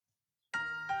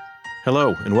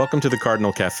Hello, and welcome to the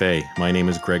Cardinal Cafe. My name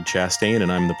is Greg Chastain,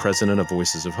 and I'm the president of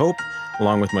Voices of Hope,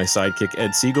 along with my sidekick,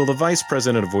 Ed Siegel, the vice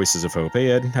president of Voices of Hope.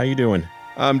 Hey, Ed, how you doing?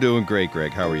 I'm doing great,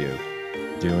 Greg. How are you?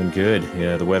 Doing good.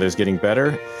 Yeah, the weather's getting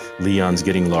better. Leon's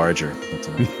getting larger. That's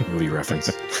a movie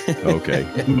reference. Okay.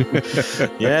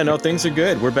 Yeah, no, things are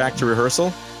good. We're back to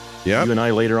rehearsal. Yeah. You and I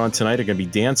later on tonight are going to be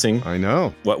dancing. I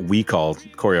know. What we call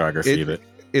choreography, but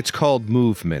it's called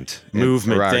movement.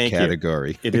 Movement, for our thank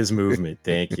category. you. It is movement,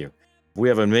 thank you. We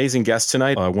have an amazing guest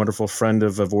tonight, a wonderful friend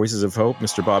of Voices of Hope,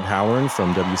 Mr. Bob Halloran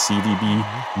from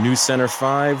WCVB News Center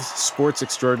 5, sports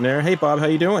extraordinaire. Hey, Bob, how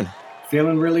you doing?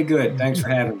 Feeling really good. Thanks for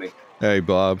having me. Hey,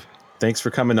 Bob. Thanks for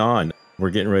coming on. We're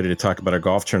getting ready to talk about our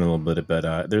golf tournament a little bit,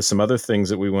 but there's some other things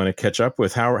that we want to catch up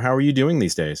with. How are you doing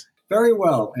these days? Very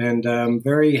well, and I'm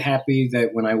very happy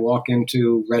that when I walk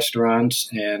into restaurants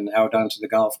and out onto the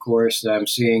golf course, I'm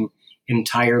seeing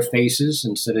entire faces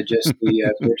instead of just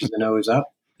the bridge of the nose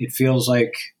up. It feels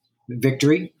like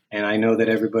victory, and I know that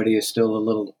everybody is still a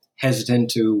little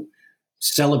hesitant to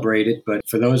celebrate it, but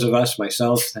for those of us,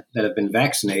 myself, that have been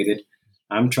vaccinated,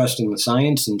 I'm trusting the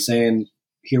science and saying,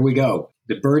 here we go.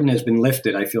 The burden has been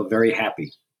lifted. I feel very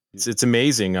happy. It's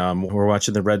amazing. We're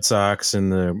watching the Red Sox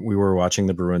and we were watching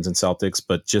the Bruins and Celtics,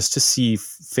 but just to see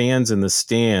fans in the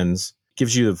stands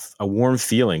gives you a warm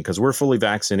feeling because we're fully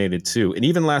vaccinated too. And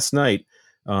even last night,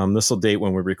 this will date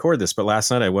when we record this, but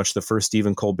last night I watched the first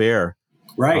Stephen Colbert,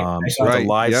 with a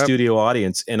live studio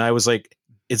audience, and I was like,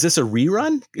 "Is this a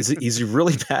rerun? Is he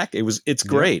really back?" It's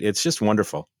great. It's just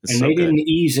wonderful. It's and so they good. didn't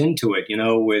ease into it,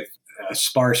 with a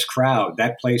sparse crowd.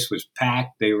 That place was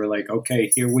packed. They were like,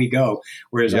 "Okay, here we go."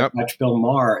 Whereas I watched Bill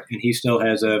Maher, and he still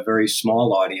has a very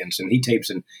small audience, and he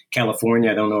tapes in California.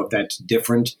 I don't know if that's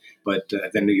different, but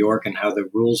than New York and how the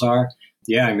rules are.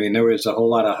 Yeah, I mean, there was a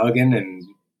whole lot of hugging and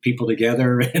people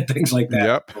together and things like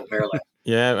that. Yep.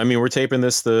 Yeah, I mean, we're taping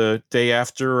this the day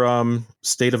after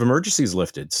state of emergency is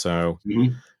lifted. So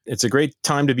it's a great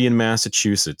time to be in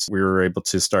Massachusetts. We were able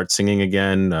to start singing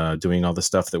again, doing all the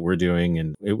stuff that we're doing.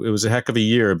 And it was a heck of a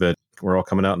year, but we're all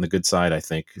coming out on the good side, I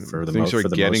think, for the most part.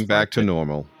 Things are getting back to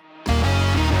normal.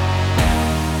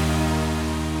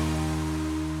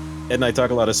 Ed and I talk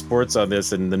a lot of sports on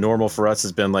this, and the normal for us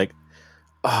has been like,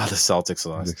 the Celtics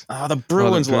lost. The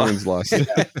Bruins lost.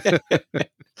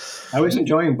 I was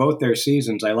enjoying both their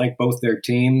seasons. I like both their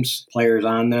teams, players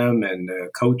on them, and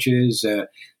coaches.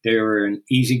 They were an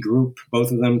easy group,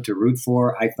 both of them, to root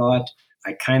for, I thought.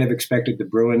 I kind of expected the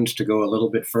Bruins to go a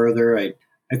little bit further. I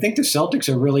think the Celtics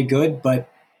are really good, but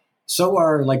so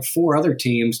are like four other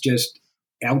teams just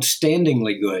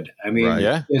outstandingly good. I mean,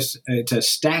 it's a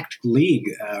stacked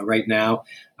league right now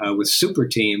with super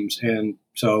teams, and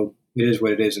so it is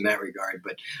what it is in that regard.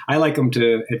 But I like them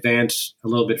to advance a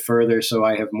little bit further so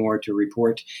I have more to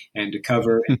report and to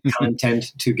cover and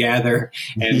content to gather.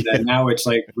 And now it's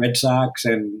like Red Sox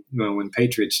and when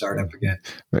Patriots start up again.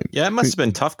 Right. Yeah, it must have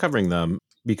been tough covering them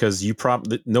because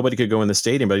nobody could go in the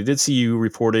stadium. But I did see you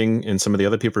reporting and some of the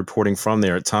other people reporting from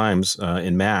there at times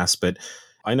in mass. But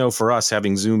I know for us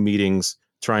having Zoom meetings,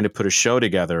 trying to put a show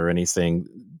together or anything,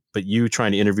 but you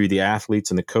trying to interview the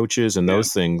athletes and the coaches and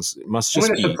those things must just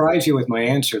be... I'm going to surprise you with my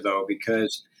answer, though,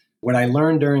 because what I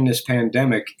learned during this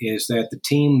pandemic is that the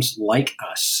teams like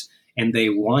us and they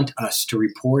want us to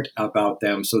report about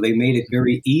them. So they made it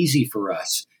very easy for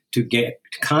us to get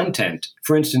content.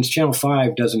 For instance, Channel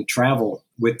 5 doesn't travel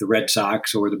with the Red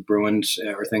Sox or the Bruins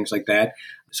or things like that.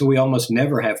 So we almost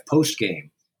never have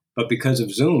post-game. But because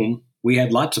of Zoom, we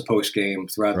had lots of post-game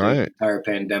throughout the entire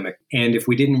pandemic. And if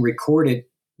we didn't record it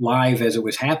live as it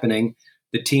was happening,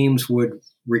 the teams would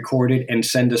record it and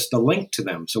send us the link to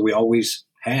them. So we always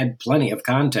had plenty of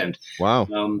content. Wow.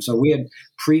 So we had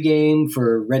pregame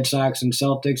for Red Sox and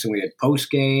Celtics, and we had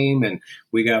postgame, and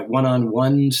we got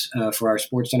one-on-ones for our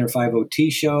SportsCenter 50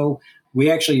 show.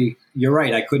 We actually, you're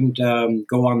right, I couldn't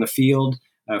go on the field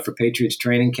for Patriots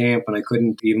training camp, and I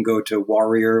couldn't even go to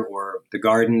Warrior or the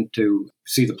Garden to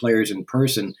see the players in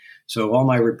person. So all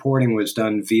my reporting was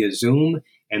done via Zoom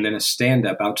and then a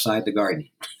stand-up outside the Garden,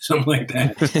 something like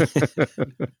that.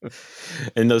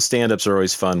 And those stand-ups are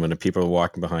always fun when people are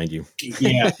walking behind you.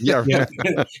 Yeah.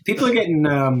 People are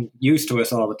getting used to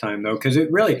us all the time, though, because it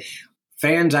really,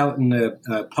 fans out in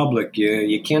the public,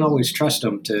 you can't always trust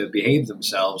them to behave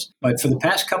themselves. But for the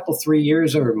past 3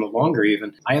 years or longer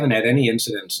even, I haven't had any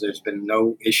incidents. There's been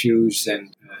no issues,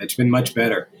 and it's been much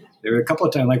better. There were a couple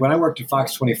of times, like when I worked at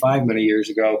Fox 25 many years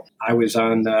ago, I was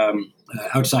on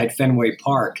outside Fenway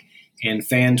Park, and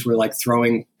fans were like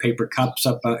throwing paper cups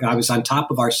up. I was on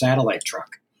top of our satellite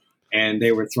truck, and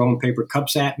they were throwing paper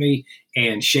cups at me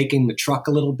and shaking the truck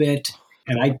a little bit.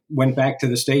 And I went back to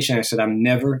the station. I said, I'm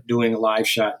never doing a live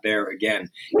shot there again.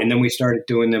 And then we started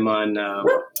doing them on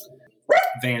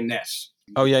Van Ness.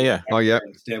 Oh, yeah. Oh, yeah.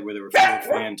 Instead, where there were 4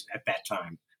 fans at that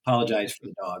time. Apologize for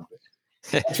the dog.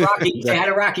 But it's Rocky. Say hi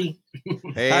to Rocky.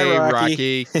 Hey, Hi,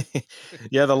 Rocky.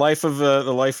 Yeah, the life of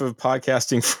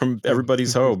podcasting from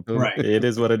everybody's home. Right. It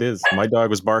is what it is. My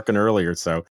dog was barking earlier,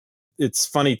 so it's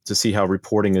funny to see how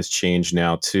reporting has changed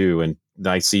now too. And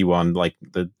I see on like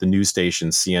the news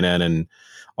stations, CNN and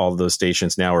all of those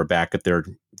stations now are back at their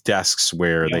desks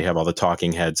where they have all the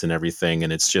talking heads and everything.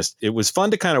 And it was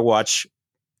fun to kind of watch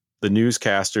the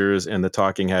newscasters and the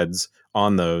talking heads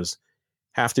on those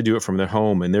have to do it from their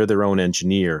home, and they're their own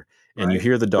engineer. And you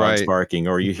hear the dogs barking,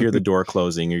 or you hear the door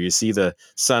closing, or you see the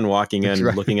son walking in,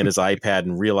 looking at his iPad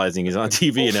and realizing he's on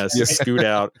TV and has to scoot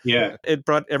out. Yeah. It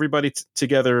brought everybody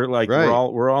together. Like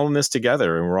we're all in this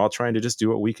together, and we're all trying to just do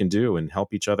what we can do and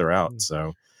help each other out.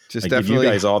 So Just I definitely give you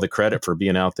guys all the credit for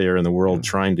being out there in the world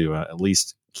trying to at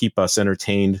least keep us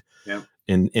entertained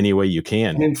in any way you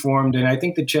can. And informed. And I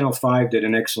think that Channel 5 did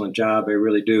an excellent job. I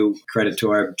really do. Credit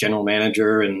to our general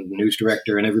manager and news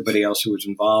director and everybody else who was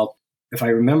involved. If I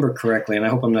remember correctly, and I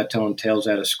hope I'm not telling tales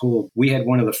out of school, we had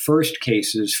one of the first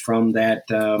cases from that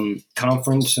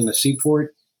conference in the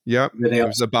Seaport. Yep. It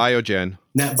was a Biogen.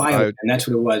 Not Biogen, that's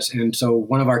what it was. And so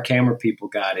one of our camera people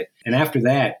got it. And after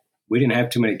that, we didn't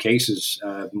have too many cases.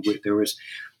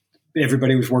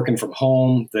 Everybody was working from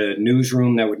home. The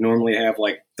newsroom that would normally have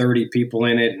like 30 people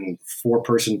in it and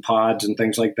 4-person pods and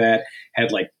things like that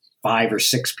had like 5 or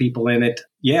 6 people in it.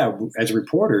 Yeah, as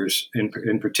reporters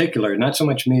in particular, not so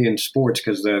much me in sports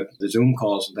because the Zoom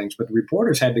calls and things, but the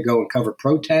reporters had to go and cover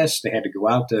protests. They had to go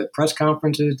out to press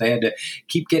conferences. They had to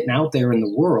keep getting out there in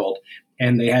the world,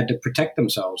 and they had to protect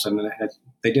themselves, and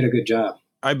they did a good job.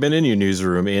 I've been in your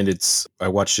newsroom, and I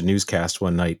watched a newscast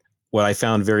one night. What I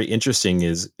found very interesting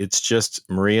is it's just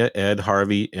Maria, Ed,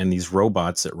 Harvey, and these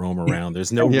robots that roam around.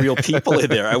 There's no real people in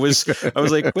there. I was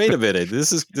like, wait a minute,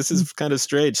 this is kind of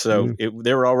strange. So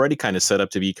they were already kind of set up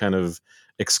to be kind of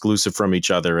exclusive from each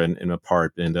other and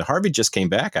apart. And Harvey just came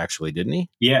back, actually, didn't he?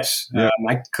 Yes.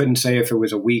 I couldn't say if it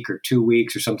was a week or 2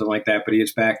 weeks or something like that, but he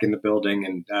is back in the building.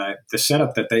 And the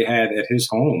setup that they had at his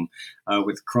home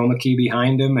with chroma key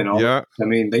behind him and all that, I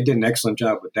mean, they did an excellent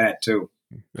job with that, too.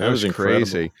 That was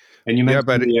crazy. And you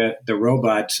mentioned the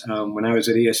robots. When I was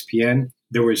at ESPN,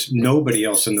 there was nobody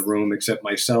else in the room except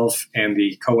myself and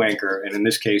the co-anchor. And in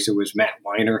this case, it was Matt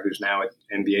Weiner, who's now at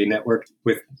NBA Network.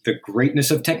 With the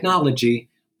greatness of technology,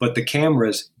 but the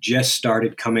cameras just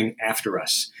started coming after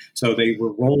us. So they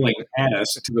were rolling at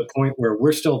us to the point where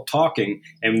we're still talking,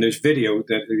 and there's video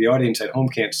that the audience at home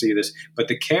can't see this, but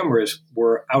the cameras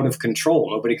were out of control.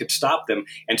 Nobody could stop them.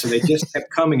 And so they just kept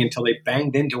coming until they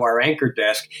banged into our anchor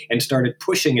desk and started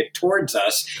pushing it towards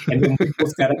us. And then we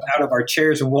both got out of our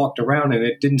chairs and walked around, and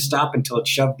it didn't stop until it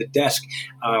shoved the desk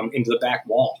into the back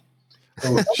wall.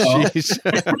 Jeez.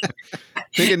 I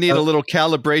think I need a little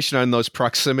calibration on those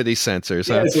proximity sensors.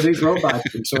 Yeah, so these robots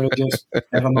can sort of just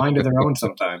have a mind of their own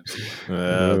sometimes.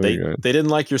 They didn't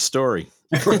like your story.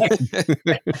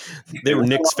 They were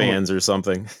Knicks fans or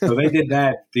something. So they did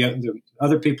that. The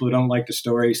other people who don't like the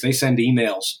stories, they send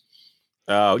emails.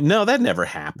 Oh, no, that never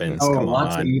happens. Come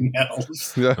lots on. of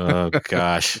emails. Oh,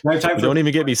 gosh. Don't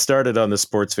even get me started on the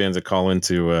sports fans that call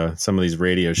into some of these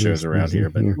radio shows around here.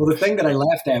 But well, the thing that I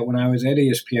laughed at when I was at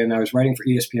ESPN, I was writing for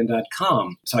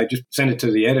ESPN.com. So I just sent it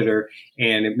to the editor,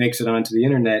 and it makes it onto the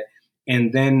internet.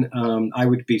 And then I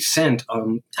would be sent,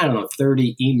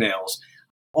 30 emails,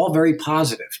 all very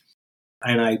positive.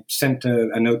 And I sent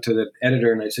a note to the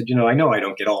editor, and I said, I know I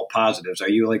don't get all positives. Are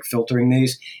you like filtering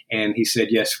these? And he said,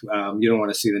 yes, you don't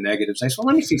want to see the negatives. I said, well,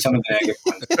 let me see some of the negative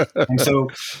ones. And so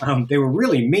they were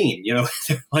really mean,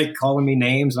 like calling me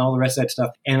names and all the rest of that stuff.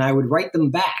 And I would write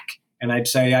them back. And I'd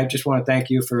say, I just want to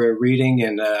thank you for reading,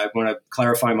 and I want to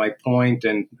clarify my point,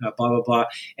 and blah, blah, blah.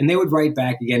 And they would write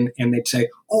back again, and they'd say,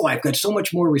 oh, I've got so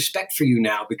much more respect for you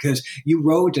now because you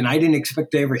wrote, and I didn't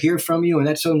expect to ever hear from you, and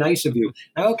that's so nice of you.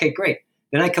 Okay, great.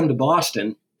 Then I come to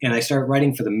Boston, and I start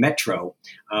writing for the Metro,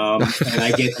 and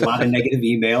I get a lot of negative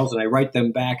emails, and I write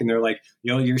them back, and they're like,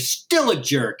 you're still a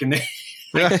jerk. And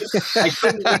I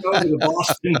couldn't get over the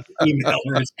Boston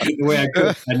emailers the way I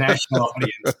could a national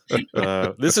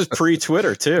audience. This is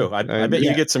pre-Twitter, too. I bet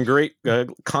you get some great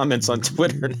comments on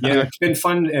Twitter now. Yeah, it's been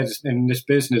fun in this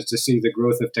business to see the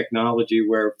growth of technology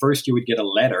where first you would get a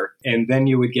letter, and then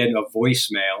you would get a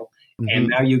voicemail, and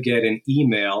now you get an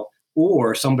email,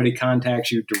 or somebody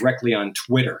contacts you directly on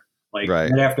Twitter. Like right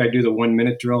after I do the 1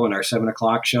 minute drill in our 7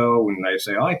 o'clock show, and I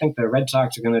say, I think the Red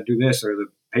Sox are going to do this, or the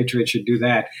Patriots should do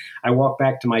that. I walk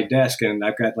back to my desk and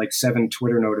I've got like 7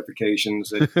 Twitter notifications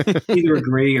that either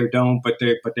agree or don't, but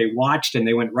they watched and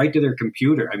they went right to their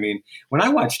computer. I mean, when I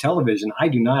watch television, I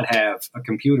do not have a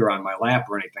computer on my lap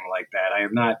or anything like that. I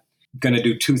am not going to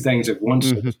do 2 things at once,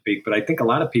 so to speak, but I think a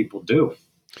lot of people do.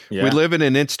 Yeah. We live in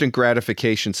an instant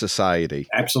gratification society.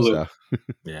 Absolutely. So.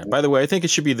 Yeah. By the way, I think it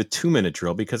should be the 2-minute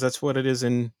drill because that's what it is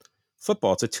in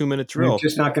football. It's a 2-minute drill. You're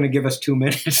just not going to give us 2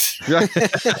 minutes.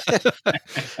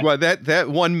 Well, that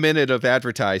 1 minute of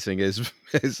advertising is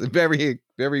very,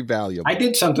 very valuable. I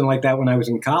did something like that when I was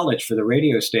in college for the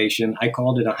radio station. I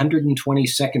called it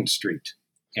 122nd Street.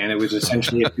 And it was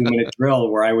essentially a 2-minute drill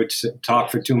where I would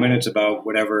talk for 2 minutes about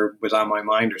whatever was on my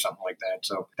mind or something like that.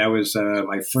 So that was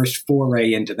my first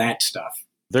foray into that stuff.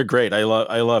 They're great. I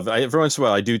love. Every once in a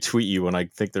while, I do tweet you when I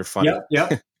think they're funny.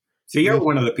 Yep. So you're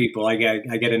one of the people I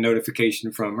get a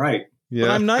notification from, right? Yeah.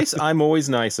 But I'm nice. I'm always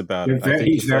nice about it.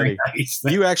 He's very nice.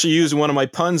 You actually used one of my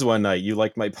puns one night. You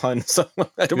liked my pun. So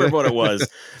I don't remember what it was.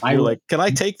 You're like, can I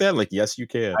take that? I'm like, yes, you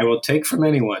can. I will take from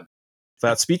anyone.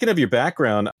 But speaking of your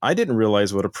background, I didn't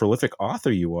realize what a prolific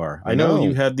author you are. I know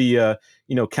you had the,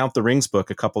 Count the Rings book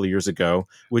a couple of years ago,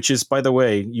 which is, by the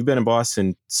way, you've been in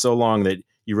Boston so long that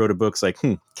you wrote a book like,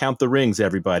 Count the Rings,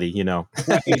 everybody,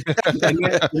 Right.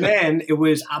 And then it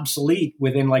was obsolete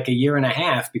within like a year and a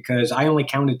half because I only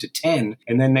counted to 10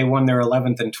 and then they won their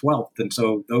 11th and 12th. And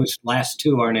so those last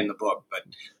 2 aren't in the book, but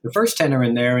the first 10 are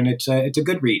in there and it's a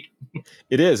good read.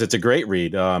 It is. It's a great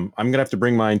read. I'm going to have to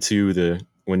bring mine to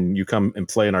when you come and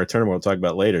play in our tournament, we'll talk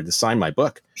about later, to sign my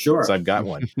book. Sure. So I've got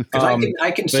one.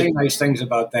 I can say nice things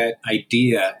about that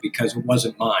idea because it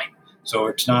wasn't mine. So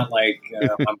it's not like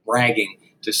I'm bragging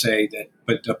to say that,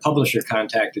 but the publisher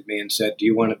contacted me and said, do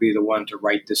you want to be the one to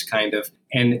write this kind of,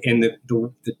 and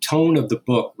the tone of the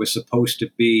book was supposed to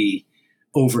be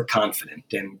overconfident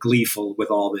and gleeful with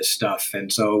all this stuff.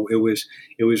 And so it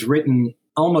was written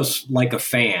almost like a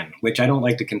fan, which I don't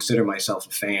like to consider myself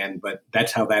a fan, but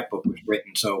that's how that book was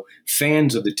written. So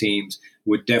fans of the teams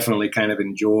would definitely kind of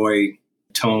enjoy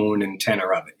tone and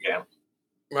tenor of it. Yeah.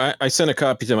 I sent a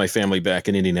copy to my family back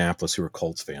in Indianapolis who were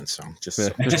Colts fans. So just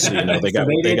so you know, they got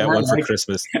one for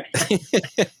Christmas.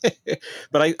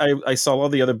 But I saw all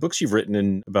the other books you've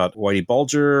written about Whitey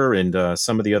Bulger and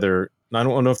some of the other, I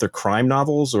don't know if they're crime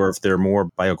novels or if they're more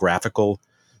biographical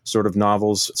sort of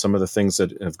novels, some of the things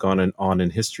that have gone on in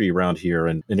history around here.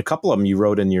 And in a couple of them, you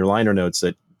wrote in your liner notes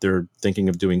that they're thinking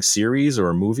of doing series or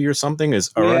a movie or something.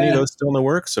 Are any of those still in the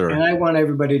works? Or? And I want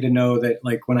everybody to know that,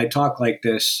 like, when I talk like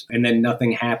this and then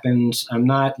nothing happens, I'm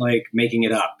not like making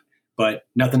it up, but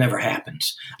nothing ever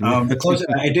happens. The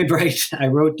closest I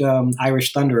wrote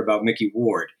Irish Thunder about Mickey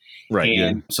Ward. Right.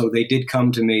 And so they did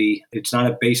come to me. It's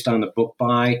not based on the book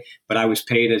by, but I was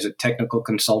paid as a technical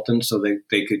consultant so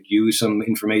they could use some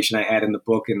information I had in the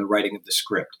book in the writing of the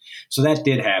script. So that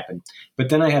did happen. But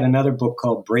then I had another book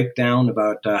called Breakdown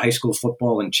about high school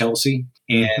football in Chelsea.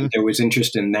 And there was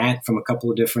interest in that from a couple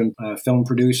of different film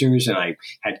producers. And I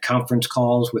had conference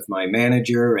calls with my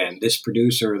manager and this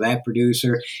producer or that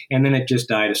producer. And then it just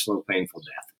died a slow, painful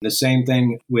death. The same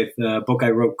thing with a book I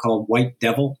wrote called White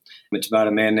Devil. It's about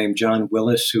a man named John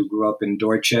Willis who grew up in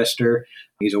Dorchester.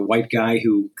 He's a white guy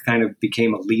who kind of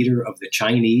became a leader of the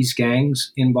Chinese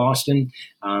gangs in Boston.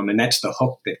 And that's the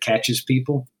hook that catches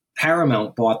people.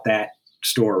 Paramount bought that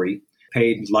story,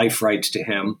 paid life rights to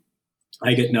him.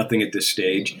 I get nothing at this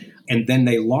stage. And then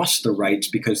they lost the rights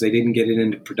because they didn't get it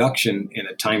into production in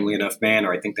a timely enough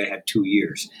manner. I think they had 2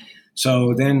 years.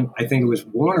 So then I think it was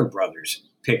Warner Brothers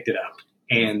picked it up.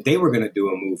 And they were going to do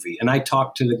a movie. And I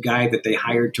talked to the guy that they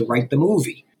hired to write the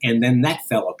movie. And then that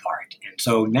fell apart. And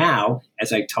so now,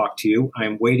 as I talk to you,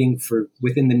 I'm waiting for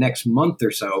within the next month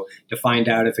or so to find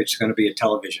out if it's going to be a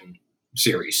television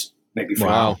series, maybe for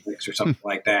Netflix or something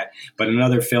like that. But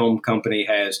another film company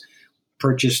has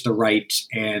purchased the rights.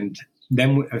 And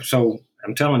then, so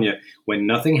I'm telling you, when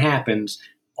nothing happens,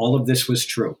 all of this was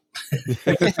true.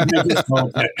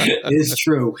 It is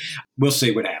true. We'll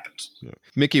see what happens.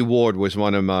 Mickey Ward was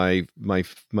one of my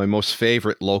most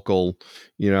favorite local,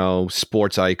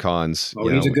 sports icons. Oh,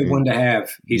 he's a good one to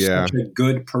have. He's such a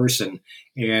good person.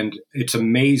 And it's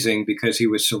amazing because he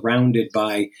was surrounded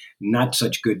by not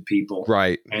such good people.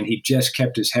 Right. And he just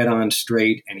kept his head on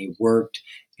straight and he worked.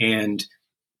 And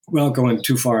well, going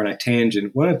too far on a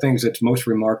tangent, one of the things that's most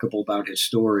remarkable about his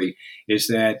story is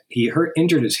that he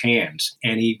injured his hands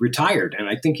and he retired. And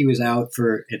I think he was out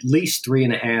for at least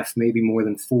 3.5, maybe more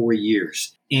than 4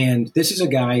 years. And this is a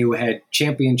guy who had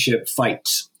championship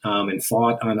fights and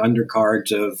fought on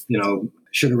undercards of,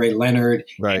 Sugar Ray Leonard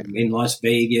in Las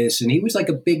Vegas. And he was like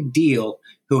a big deal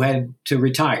who had to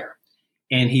retire.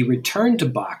 And he returned to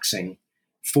boxing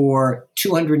for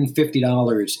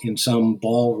 $250 in some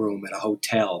ballroom at a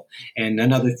hotel and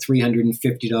another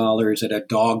 $350 at a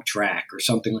dog track or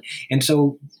something. And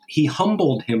so he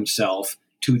humbled himself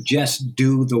to just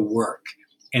do the work.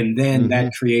 And then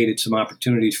that created some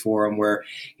opportunities for him where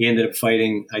he ended up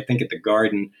fighting, I think at the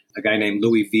Garden, a guy named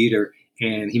Louis Viter,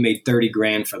 and he made 30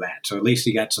 grand for that. So at least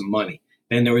he got some money.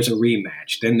 Then there was a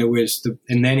rematch. Then there was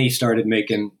and then he started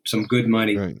making some good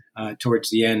money towards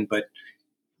the end. But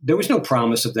there was no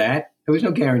promise of that. There was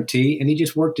no guarantee, and he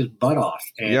just worked his butt off.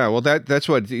 And yeah, well, that's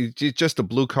what he's just a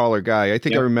blue collar guy. I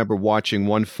think I remember watching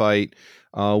one fight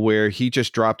where he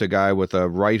just dropped a guy with a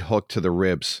right hook to the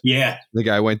ribs. Yeah, the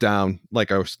guy went down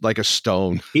like a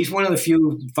stone. He's one of the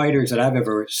few fighters that I've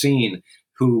ever seen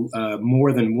who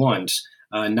more than once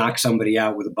knocked somebody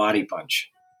out with a body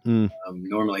punch.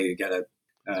 Normally, you got to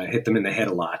hit them in the head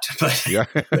a lot, but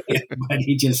but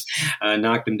he just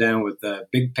knocked them down with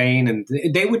big pain, and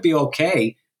they would be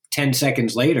okay 10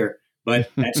 seconds later,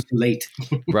 but that's too late.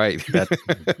 Right.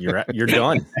 You're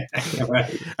done.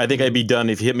 Right. I think I'd be done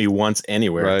if you hit me once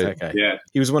anywhere. Right. That guy. Yeah.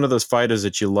 He was one of those fighters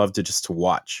that you love to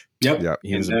watch. Yep.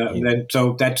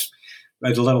 So that's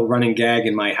a little running gag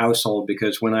in my household,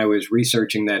 because when I was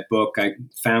researching that book, I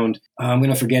found, I'm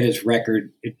going to forget his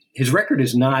record. His record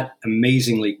is not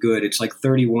amazingly good. It's like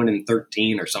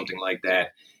 31-13 or something like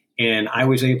that. And I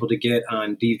was able to get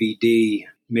on DVD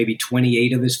maybe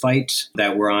 28 of his fights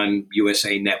that were on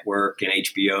USA Network and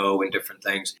HBO and different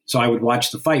things. So I would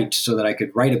watch the fights so that I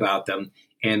could write about them.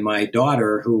 And my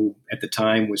daughter, who at the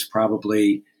time was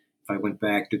probably, if I went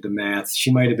back to the math,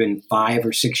 she might have been 5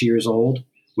 or 6 years old,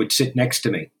 would sit next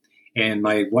to me. And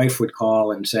my wife would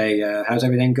call and say, how's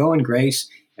everything going, Grace?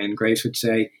 And Grace would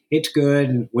say, it's good.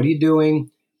 And what are you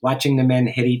doing? Watching the men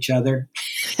hit each other.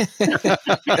 So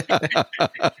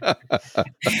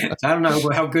I don't know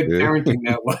how good parenting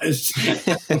that was.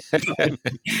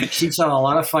 She saw a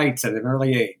lot of fights at an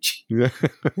early age. Yeah,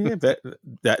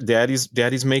 that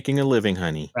daddy's making a living,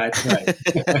 honey. That's right.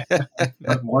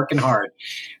 I'm working hard.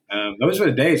 Those were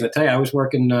the days. I tell you, I was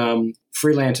working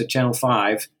freelance at Channel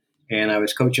 5, and I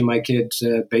was coaching my kids'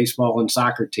 baseball and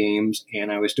soccer teams,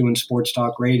 and I was doing sports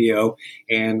talk radio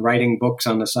and writing books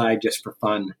on the side just for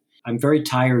fun. I'm very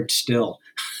tired still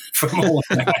from all of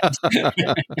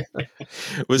that.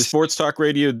 Was sports talk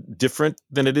radio different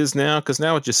than it is now? Because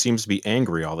now it just seems to be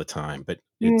angry all the time. But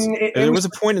there was a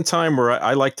point in time where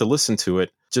I like to listen to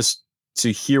it just to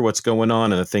hear what's going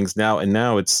on and the things now. And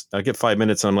now I get 5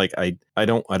 minutes. I'm like, I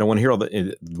don't want to hear all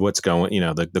what's going,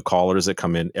 the callers that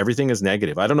come in. Everything is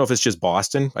negative. I don't know if it's just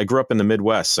Boston. I grew up in the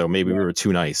Midwest, so maybe we were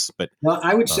too nice. But well,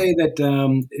 I would say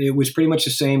that it was pretty much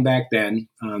the same back then.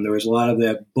 There was a lot of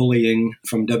the bullying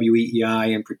from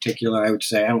WEEI in particular. I would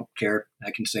say, I don't care.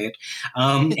 I can say it.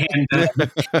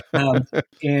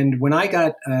 And when I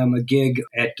got a gig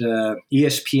at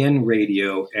ESPN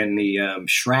Radio in the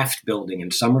Schraft building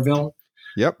in Somerville,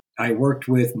 I worked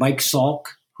with Mike Salk,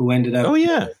 who ended up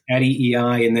at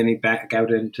EEI, and then he back out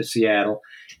into Seattle.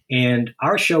 And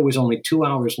our show was only 2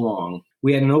 hours long.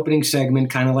 We had an opening segment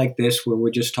kind of like this where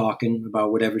we're just talking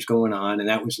about whatever's going on, and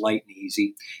that was light and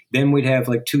easy. Then we'd have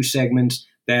like 2 segments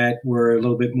that were a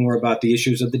little bit more about the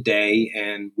issues of the day,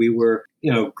 and we were,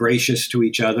 gracious to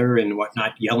each other and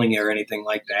not yelling or anything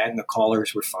like that, and the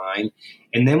callers were fine.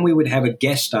 And then we would have a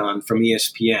guest on from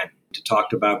ESPN to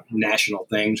talk about national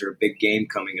things or a big game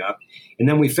coming up. And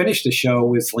then we finished the show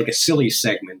with like a silly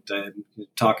segment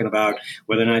talking about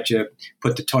whether or not you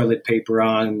put the toilet paper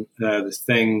on the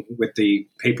thing with the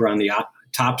paper on the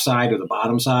top side or the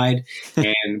bottom side.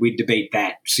 And we debate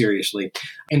that seriously.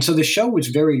 And so the show was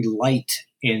very light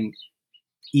and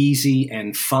easy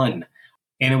and fun.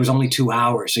 And it was only 2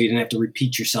 hours, so you didn't have to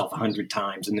repeat yourself 100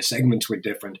 times. And the segments were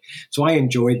different. So I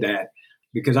enjoyed that.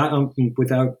 Because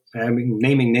without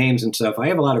naming names and stuff, I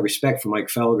have a lot of respect for Mike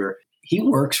Felger. He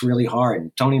works really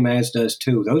hard. Tony Maz does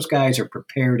too. Those guys are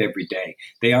prepared every day.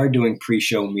 They are doing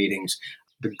pre-show meetings.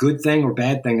 The good thing or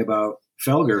bad thing about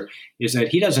Felger is that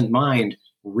he doesn't mind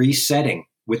resetting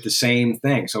with the same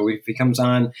thing. So if he comes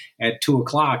on at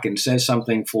 2:00 and says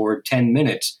something for 10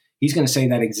 minutes, he's going to say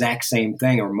that exact same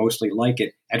thing or mostly like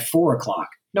it at 4:00,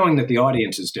 knowing that the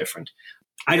audience is different.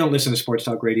 I don't listen to sports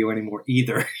talk radio anymore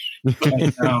either.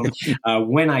 But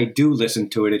when I do listen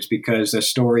to it, it's because a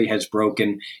story has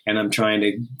broken and I'm trying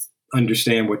to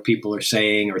understand what people are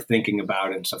saying or thinking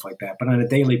about and stuff like that. But on a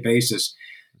daily basis,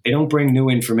 they don't bring new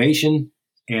information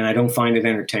and I don't find it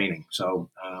entertaining. So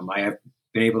I have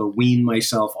been able to wean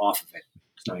myself off of it.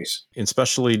 It's nice.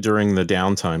 Especially during the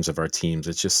downtimes of our teams.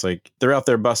 It's just like they're out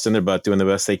there busting their butt, doing the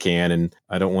best they can. And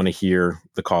I don't want to hear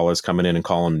the callers coming in and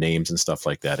calling names and stuff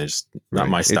like that. It's not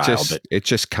my style. It's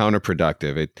just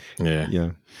counterproductive.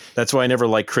 Yeah. That's why I never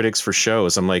like critics for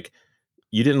shows. I'm like,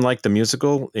 you didn't like the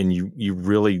musical and you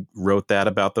really wrote that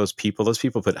about those people. Those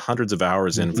people put hundreds of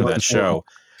hours in for that show.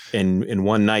 And in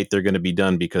one night they're going to be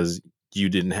done because you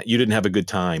didn't have a good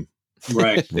time.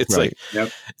 Right. It's right.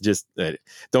 like, just I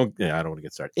don't want to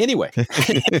get started. Anyway.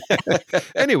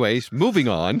 Anyways, moving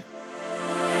on.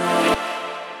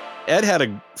 Ed had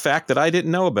a fact that I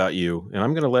didn't know about you, and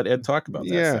I'm going to let Ed talk about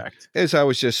that fact. As I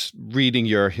was just reading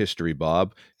your history,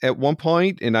 Bob, at one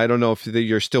point, and I don't know if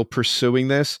you're still pursuing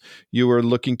this, you were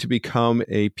looking to become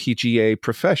a PGA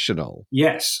professional.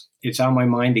 Yes. It's on my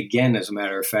mind again, as a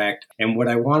matter of fact. And what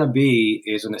I want to be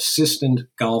is an assistant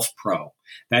golf pro.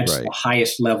 That's the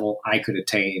highest level I could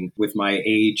attain with my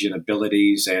age and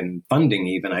abilities and funding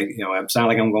even. It's not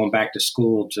like I'm going back to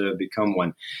school to become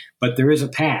one. But there is a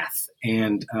path.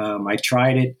 And I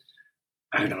tried it,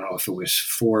 I don't know if it was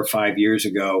 4 or 5 years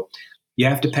ago. You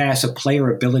have to pass a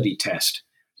player ability test.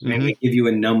 Mm-hmm. And they give you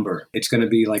a number. It's going to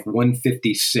be like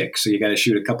 156. So you got to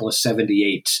shoot a couple of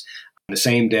 78s. The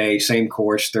same day, same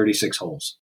course, 36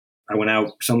 holes. I went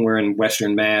out somewhere in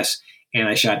Western Mass and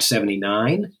I shot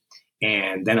 79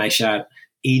 and then I shot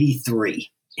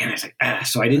 83. And I was like,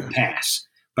 so I didn't pass.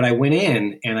 But I went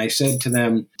in and I said to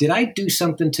them, did I do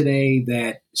something today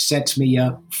that sets me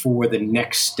up for the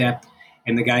next step?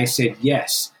 And the guy said,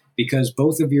 yes, because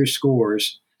both of your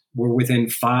scores were within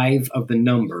 5 of the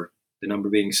number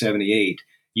being 78.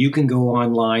 You can go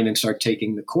online and start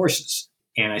taking the courses.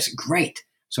 And I said, great.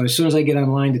 So as soon as I get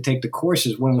online to take the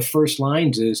courses, one of the first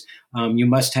lines is, you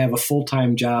must have a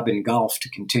full-time job in golf to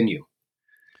continue.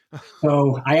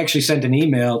 So I actually sent an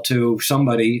email to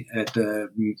somebody at the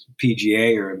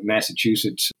PGA or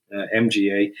Massachusetts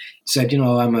MGA, said,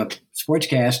 I'm a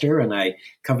sportscaster and I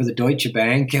cover the Deutsche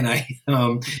Bank and I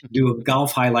do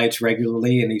golf highlights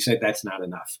regularly. And he said, that's not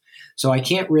enough. So I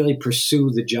can't really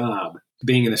pursue the job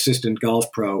being an assistant golf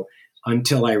pro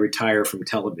until I retire from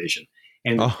television.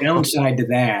 And the downside to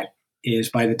that is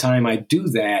by the time I do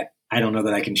that, I don't know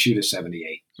that I can shoot a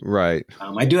 78. Right.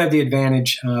 I do have the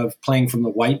advantage of playing from the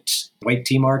white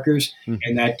tee markers,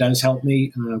 and that does help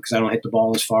me because I don't hit the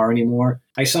ball as far anymore.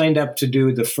 I signed up to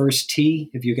do the First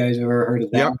Tee, if you guys have ever heard of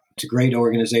that. Yep. It's a great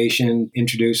organization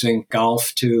introducing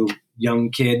golf to young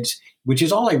kids, which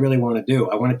is all I really want to do.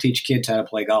 I want to teach kids how to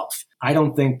play golf. I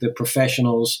don't think the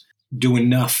professionals do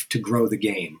enough to grow the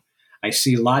game. I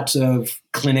see lots of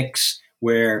clinics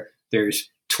where there's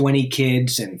 20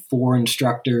 kids and 4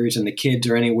 instructors, and the kids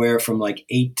are anywhere from like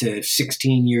 8 to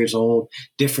 16 years old,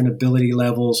 different ability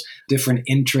levels, different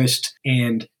interest,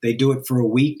 and they do it for a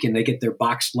week and they get their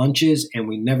boxed lunches and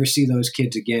we never see those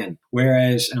kids again.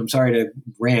 Whereas, I'm sorry to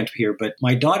rant here, but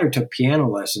my daughter took piano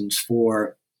lessons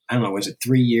for, I don't know, was it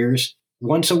 3 years?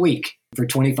 Once a week for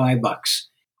 $25.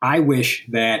 I wish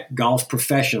that golf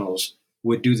professionals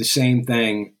would do the same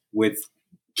thing with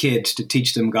kids to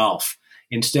teach them golf.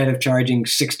 Instead of charging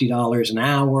 $60 an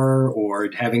hour or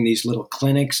having these little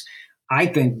clinics, I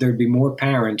think there'd be more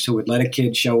parents who would let a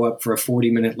kid show up for a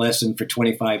 40-minute lesson for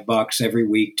 $25 every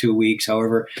week, 2 weeks,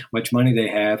 however much money they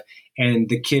have, and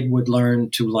the kid would learn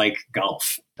to like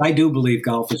golf. I do believe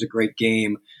golf is a great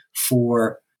game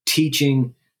for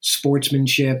teaching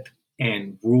sportsmanship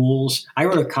and rules. I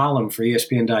wrote a column for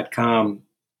ESPN.com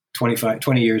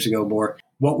 20 years ago more.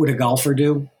 What would a golfer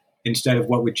do instead of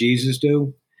what would Jesus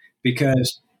do?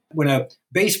 Because when a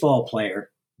baseball player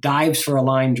dives for a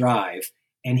line drive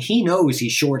and he knows he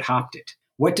short hopped it,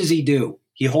 what does he do?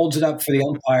 He holds it up for the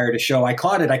umpire to show, I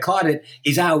caught it,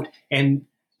 he's out. And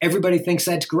everybody thinks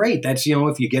that's great. That's,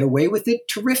 if you get away with it,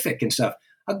 terrific and stuff.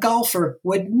 A golfer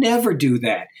would never do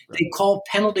that. They call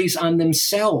penalties on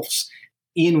themselves.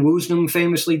 Ian Woosnam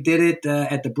famously did it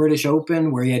at the British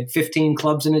Open where he had 15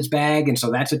 clubs in his bag. And so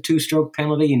that's a 2-stroke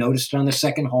penalty. He noticed it on the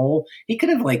second hole. He could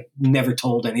have never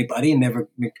told anybody and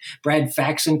Brad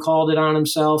Faxon called it on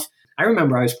himself. I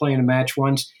remember I was playing a match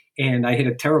once and I hit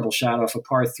a terrible shot off a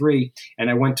par 3 and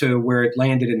I went to where it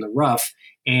landed in the rough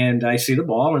and I see the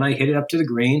ball and I hit it up to the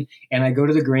green and I go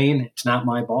to the green. It's not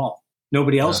my ball.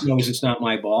 Nobody else knows it's not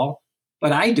my ball,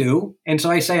 but I do. And so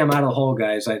I say, I'm out of the hole,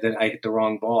 guys. I hit the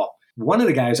wrong ball. One of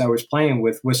the guys I was playing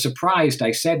with was surprised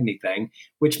I said anything,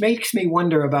 which makes me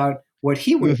wonder about what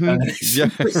he would have done in a Yeah.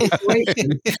 similar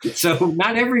situation. So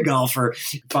not every golfer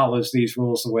follows these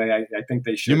rules the way I think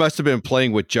they should. You must have been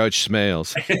playing with Judge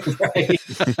Smales. Right.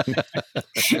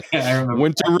 I remember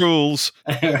Winter rules.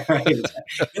 right.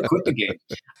 He'll quit the game.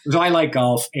 So I like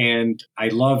golf, and I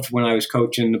loved when I was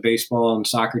coaching the baseball and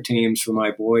soccer teams for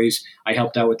my boys. I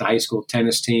helped out with the high school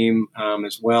tennis team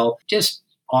as well, just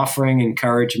offering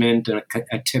encouragement and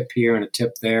a tip here and a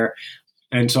tip there.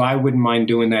 And so I wouldn't mind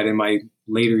doing that in my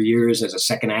later years as a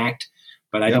second act,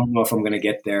 but I don't know if I'm going to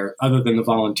get there other than the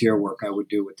volunteer work I would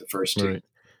do with the first team. Right.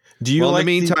 Do you Well, like in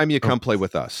the meantime, you come play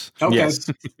with us. Okay. Yes.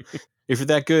 If you're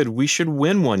that good, we should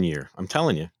win one year. I'm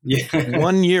telling you. Yeah.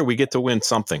 1 year we get to win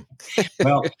something.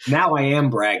 Well, now I am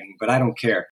bragging, but I don't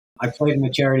care. I played in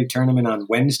the charity tournament on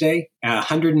Wednesday.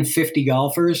 150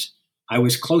 golfers. I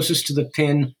was closest to the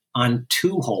pin on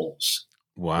 2 holes.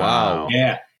 Wow.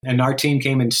 Yeah. And our team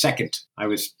came in second. I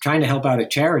was trying to help out a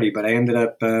charity, but I ended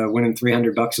up winning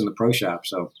 $300 in the pro shop.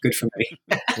 So good for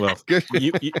me. Well, Good.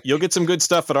 you'll get some good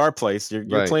stuff at our place. You're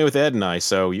Right. playing with Ed and I,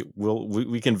 so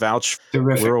we can vouch.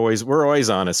 Terrific. We're always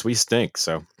honest. We stink.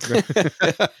 So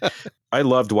I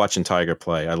loved watching Tiger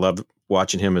play. I loved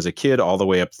watching him as a kid all the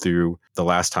way up through the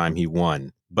last time he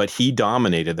won. But he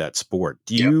dominated that sport.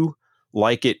 Do you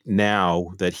like it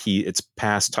now that it's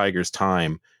past Tiger's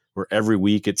time, where every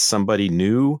week it's somebody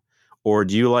new? Or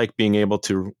do you like being able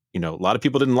to, a lot of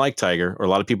people didn't like Tiger, or a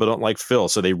lot of people don't like Phil,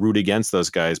 so they root against those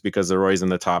guys because they're always in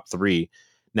the top 3.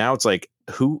 Now it's like,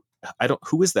 who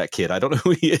is that kid? I don't know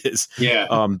who he is. Yeah.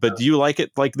 But do you like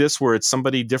it like this, where it's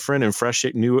somebody different and fresh,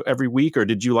 new every week? Or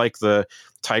did you like the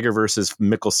Tiger versus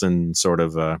Mickelson sort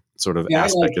of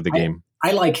aspect of the game?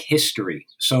 I like history.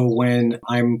 So when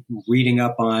I'm reading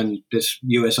up on this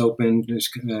U.S. Open is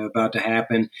about to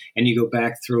happen, and you go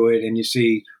back through it and you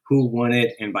see who won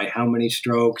it and by how many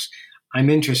strokes, I'm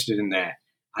interested in that.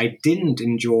 I didn't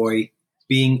enjoy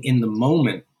being in the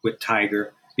moment with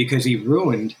Tiger because he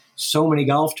ruined so many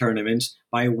golf tournaments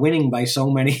by winning by so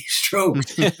many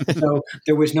strokes. So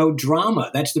there was no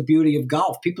drama. That's the beauty of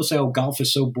golf. People say, oh, golf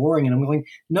is so boring. And I'm going,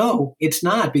 no, it's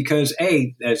not, because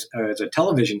as a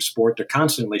television sport, they're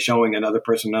constantly showing another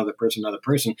person.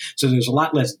 So there's a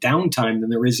lot less downtime than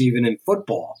there is even in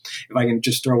football. If I can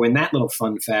just throw in that little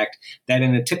fun fact, that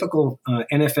in a typical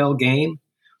NFL game,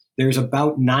 there's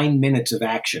about 9 minutes of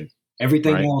action.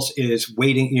 Everything else is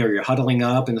waiting, you're huddling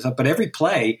up and stuff, but every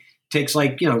play takes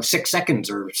 6 seconds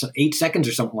or 8 seconds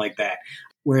or something like that.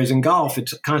 Whereas in golf,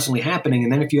 it's constantly happening.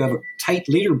 And then if you have a tight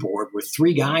leaderboard where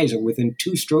 3 guys are within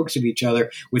 2 strokes of each other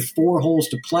with 4 holes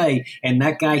to play, and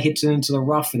that guy hits it into the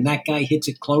rough and that guy hits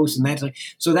it close, and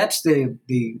so that's the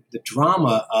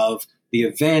drama of the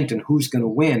event and who's going to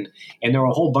win. And there were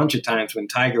a whole bunch of times when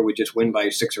Tiger would just win by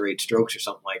 6 or 8 strokes or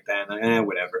something like that. And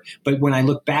whatever. But when I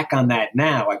look back on that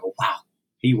now, I go, wow,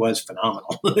 he was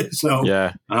phenomenal. So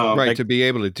yeah, to be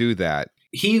able to do that.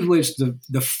 He was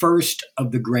the first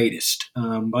of the greatest.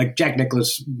 Like Jack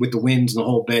Nicklaus with the wins and the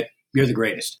whole bit, you're the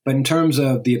greatest. But in terms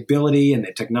of the ability and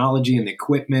the technology and the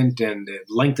equipment and the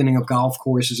lengthening of golf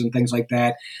courses and things like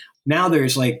that, now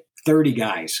there's 30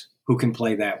 guys who can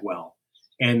play that well.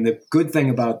 And the good thing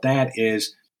about that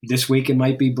is this week it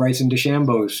might be Bryson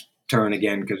DeChambeau's turn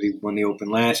again because he won the Open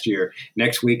last year.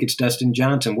 Next week it's Dustin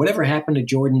Johnson. Whatever happened to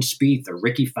Jordan Spieth or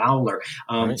Ricky Fowler?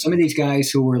 Some of these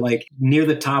guys who were near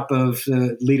the top of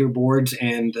leaderboards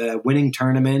and winning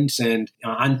tournaments and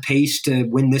on pace to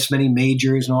win this many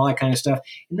majors and all that kind of stuff.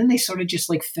 And then they sort of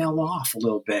just fell off a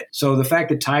little bit. So the fact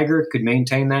that Tiger could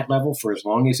maintain that level for as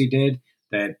long as he did,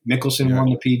 that Mickelson won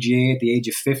the PGA at the age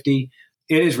of 50,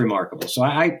 it is remarkable. So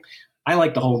I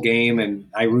like the whole game, and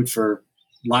I root for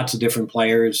lots of different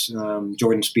players,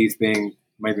 Jordan Spieth being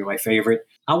maybe my favorite.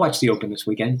 I'll watch the Open this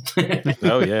weekend.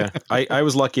 Oh, yeah. I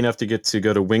was lucky enough to get to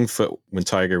go to Winged Foot when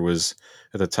Tiger was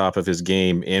at the top of his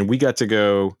game. And we got to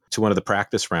go to one of the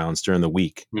practice rounds during the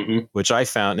week, which I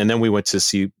found. And then we went to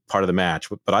see part of the match.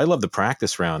 But I love the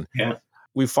practice round. Yeah.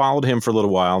 We followed him for a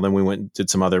little while. Then we went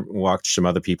and watched some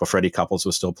other people. Freddie Couples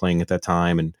was still playing at that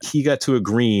time. And he got to a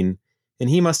green, and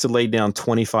he must have laid down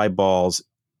 25 balls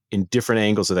in different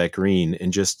angles of that green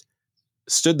and just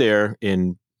stood there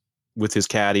with his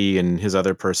caddy and his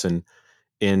other person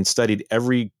and studied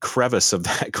every crevice of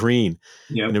that green.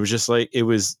 Yep. And it was just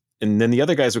and then the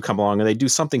other guys would come along and they do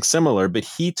something similar, but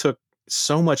he took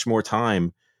so much more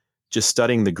time just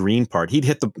studying the green part. He'd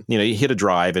he hit a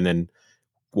drive and then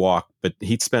walk, but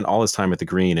he'd spent all his time at the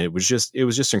green. And it was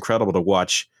just incredible to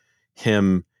watch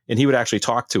him. And he would actually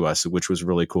talk to us, which was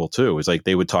really cool too. It was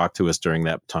they would talk to us during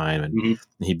that time, and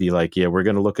he'd be like, "Yeah, we're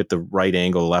going to look at the right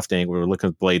angle, left angle. We're looking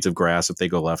at blades of grass if they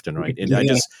go left and right." And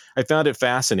I found it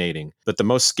fascinating. But the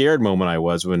most scared moment I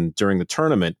was during the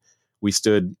tournament we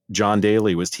stood, John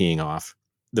Daly was teeing off.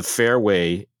 The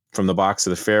fairway from the box to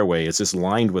the fairway is just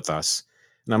lined with us.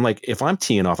 And I'm like, if I'm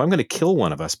teeing off, I'm going to kill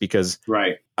one of us because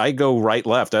right. I go right,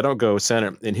 left. I don't go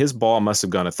center. And his ball must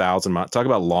have gone 1,000 miles. Talk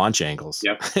about launch angles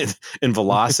and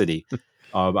velocity.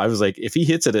 I was like, if he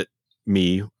hits it at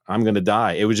me, I'm going to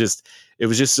die. It was just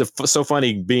so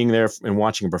funny being there and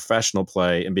watching a professional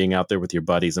play and being out there with your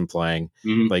buddies and playing.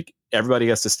 Mm-hmm. Like everybody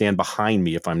has to stand behind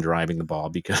me if I'm driving the ball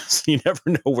because you never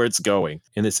know where it's going.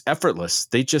 And it's effortless.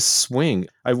 They just swing.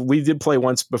 We did play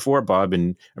once before, Bob,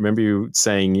 and I remember you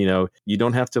saying, you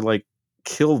don't have to like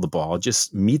kill the ball,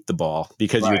 just meet the ball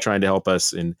because you're trying to help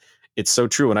us. And it's so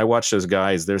true. And I watch those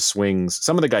guys, their swings.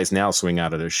 Some of the guys now swing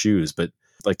out of their shoes, but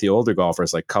like the older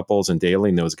golfers, like Couples and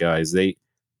Daly and those guys, they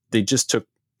just took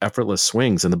effortless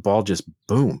swings and the ball just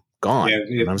boom, gone. Yeah,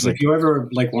 if you ever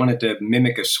like wanted to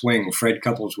mimic a swing, Fred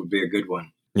Couples would be a good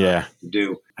one. Yeah. To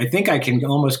do. I think I can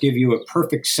almost give you a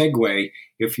perfect segue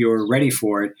if you're ready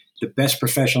for it. The best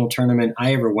professional tournament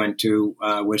I ever went to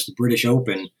was the British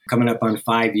Open coming up on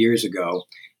 5 years ago.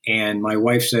 And my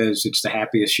wife says it's the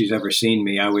happiest she's ever seen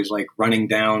me. I was like running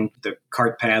down the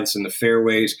cart paths and the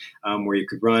fairways where you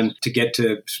could run to get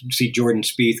to see Jordan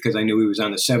Spieth because I knew he was on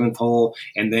the 7th hole.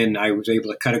 And then I was able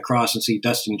to cut across and see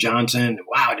Dustin Johnson.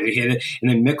 Wow, did he hit it?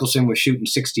 And then Mickelson was shooting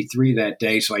 63 that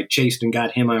day. So I chased and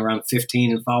got him around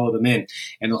 15 and followed him in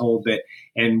and the whole bit.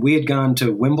 And we had gone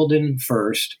to Wimbledon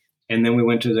first. And then we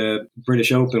went to the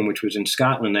British Open, which was in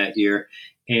Scotland that year.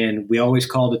 And we always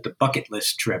called it the bucket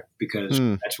list trip because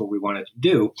that's what we wanted to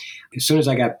do. As soon as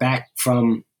I got back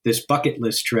from this bucket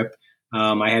list trip,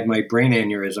 I had my brain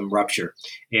aneurysm rupture.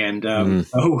 And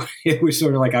so it was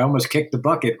sort of like I almost kicked the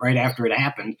bucket right after it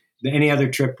happened. Any other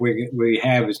trip we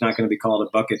have is not going to be called a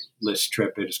bucket list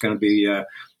trip. It's going to be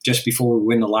just before we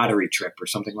win the lottery trip or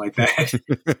something like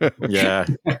that. Yeah,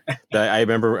 I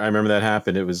remember that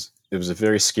happened. It was a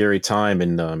very scary time,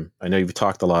 and I know you've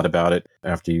talked a lot about it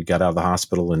after you got out of the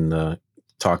hospital and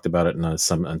talked about it in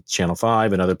some on Channel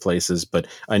 5 and other places. But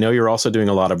I know you're also doing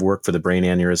a lot of work for the Brain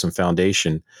Aneurysm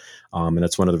Foundation. And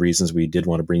that's one of the reasons we did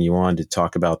want to bring you on to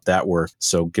talk about that work.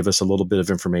 So give us a little bit of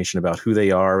information about who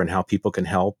they are and how people can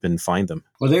help and find them.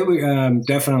 Well, they were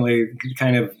definitely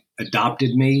kind of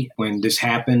adopted me when this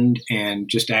happened and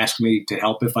just asked me to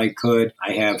help if I could.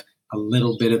 I have a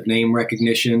little bit of name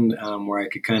recognition where I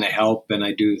could kind of help, and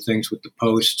I do things with the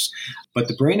posts. But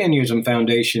the Brain Aneurysm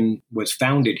Foundation was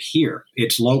founded here.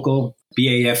 It's local.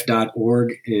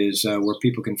 BAF.org is where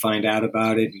people can find out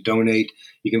about it and donate.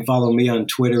 You can follow me on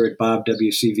Twitter at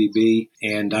BobWCVB,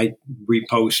 and I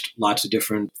repost lots of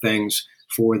different things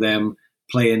for them.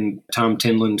 Play in Tom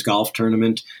Tinlin's golf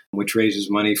tournament, which raises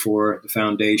money for the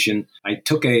foundation. I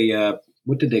took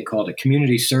what did they call it? A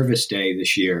community service day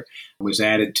this year. It was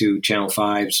added to Channel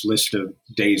 5's list of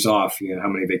days off, how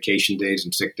many vacation days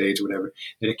and sick days, whatever.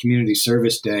 They had a community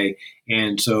service day.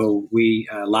 And so we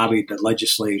lobbied the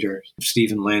legislator,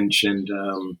 Stephen Lynch and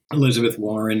Elizabeth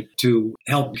Warren, to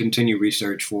help continue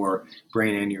research for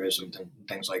brain aneurysm and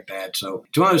things like that. So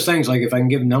it's one of those things, like if I can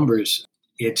give numbers,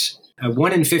 it's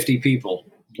 1 in 50 people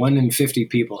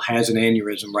has an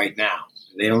aneurysm right now.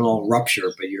 They don't all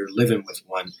rupture, but you're living with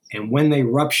one. And when they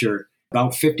rupture,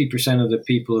 about 50% of the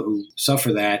people who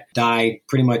suffer that die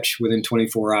pretty much within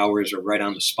 24 hours or right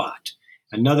on the spot.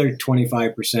 Another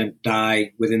 25%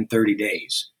 die within 30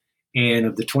 days. And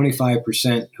of the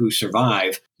 25% who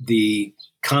survive, the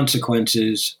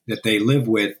consequences that they live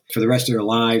with for the rest of their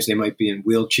lives, they might be in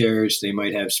wheelchairs, they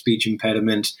might have speech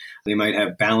impediments, they might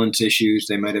have balance issues,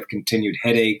 they might have continued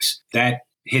headaches. That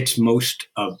hits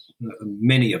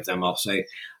many of them, I'll say.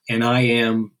 And I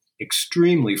am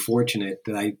extremely fortunate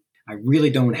that I really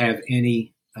don't have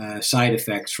any side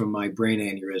effects from my brain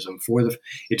aneurysm.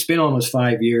 It's been almost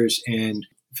 5 years, and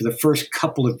for the first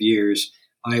couple of years,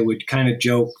 I would kind of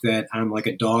joke that I'm like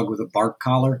a dog with a bark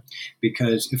collar,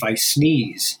 because if I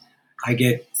sneeze, I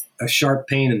get a sharp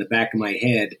pain in the back of my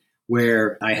head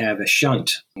where I have a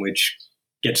shunt, which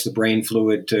gets the brain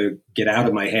fluid to get out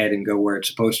of my head and go where it's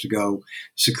supposed to go,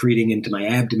 secreting into my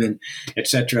abdomen,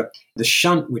 etc. The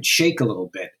shunt would shake a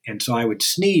little bit, and so I would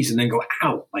sneeze and then go,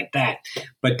 ow, like that.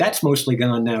 But that's mostly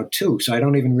gone now, too, so I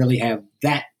don't even really have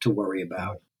that to worry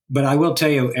about. But I will tell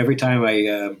you, every time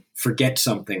I forget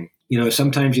something,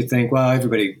 sometimes you think, well,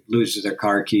 everybody loses their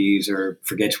car keys or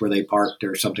forgets where they parked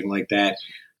or something like that.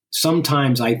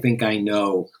 Sometimes I think I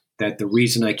know that the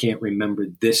reason I can't remember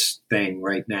this thing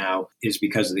right now is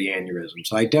because of the aneurysm.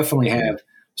 So I definitely have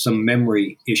some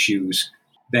memory issues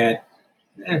that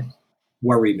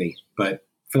worry me, but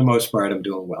for the most part, I'm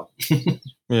doing well.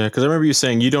 Yeah, because I remember you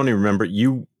saying you don't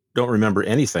remember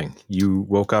anything. You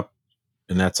woke up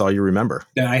and that's all you remember.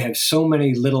 I have so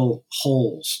many little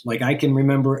holes. Like I can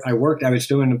remember I was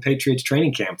doing a Patriots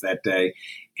training camp that day,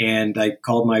 and I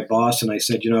called my boss and I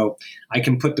said, I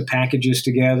can put the packages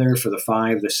together for the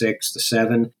 5, the 6, the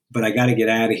 7, but I got to get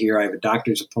out of here. I have a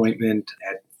doctor's appointment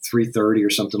at 3:30 or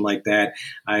something like that.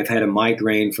 I've had a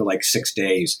migraine for like 6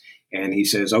 days. And he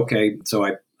says, okay. So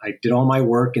I did all my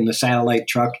work in the satellite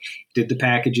truck, did the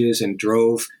packages, and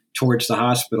drove towards the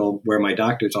hospital where my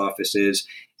doctor's office is.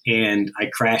 And I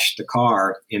crashed the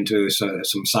car into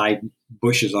some side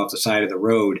bushes off the side of the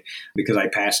road because I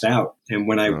passed out. And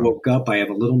when I woke up, I have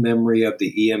a little memory of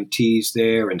the EMTs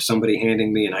there and somebody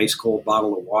handing me an ice cold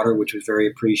bottle of water, which was very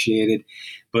appreciated.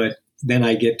 But then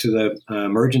I get to the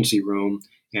emergency room,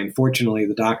 and fortunately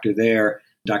the doctor there,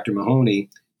 Dr. Mahoney,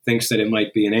 thinks that it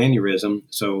might be an aneurysm.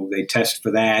 So they test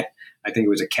for that. I think it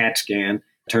was a CAT scan.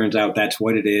 Turns out that's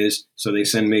what it is. So they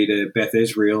send me to Beth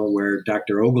Israel, where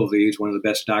Dr. Ogilvy is one of the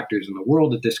best doctors in the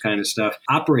world at this kind of stuff,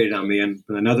 operated on me. And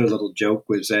another little joke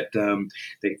was that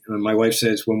my wife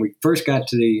says, when we first got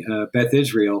to the Beth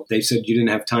Israel, they said you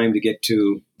didn't have time to get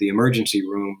to the emergency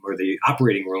room or the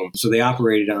operating room. So they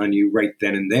operated on you right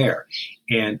then and there.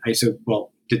 And I said,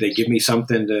 well, did they give me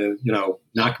something to,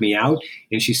 knock me out?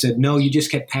 And she said, no, you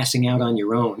just kept passing out on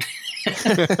your own.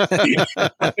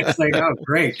 It's like, oh,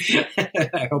 great.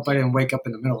 I hope I didn't wake up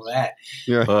in the middle of that.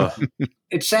 Yeah.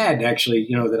 It's sad, actually,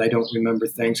 that I don't remember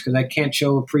things because I can't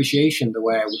show appreciation the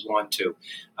way I would want to.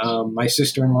 My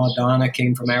sister-in-law, Donna,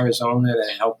 came from Arizona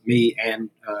to help me and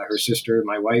her sister,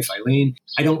 my wife, Eileen.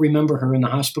 I don't remember her in the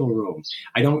hospital room.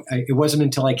 It wasn't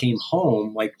until I came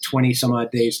home, like 20 some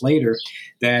odd days later,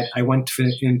 that I went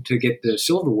in to get the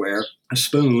silverware, a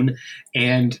spoon,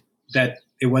 and that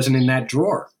it wasn't in that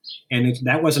drawer. And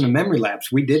that wasn't a memory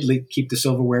lapse. We did keep the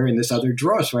silverware in this other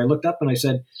drawer. So I looked up and I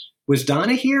said, was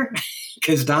Donna here?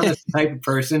 Because Donna's the type of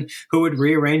person who would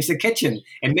rearrange the kitchen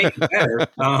and make it better.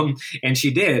 And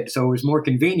she did. So it was more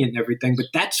convenient and everything. But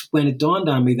that's when it dawned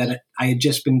on me that I had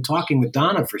just been talking with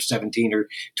Donna for 17 or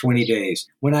 20 days.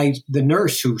 The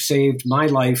nurse who saved my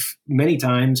life many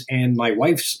times and my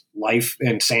wife's life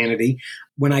and sanity,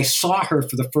 when I saw her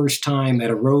for the first time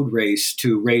at a road race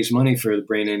to raise money for the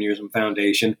Brain Aneurysm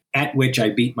Foundation, at which I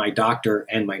beat my doctor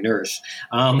and my nurse.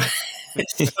 But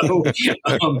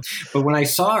when I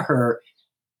saw her,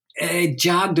 it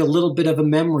jogged a little bit of a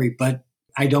memory, but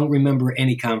I don't remember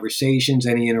any conversations,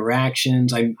 any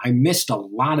interactions. I missed a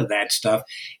lot of that stuff,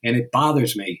 and it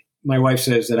bothers me. My wife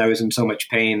says that I was in so much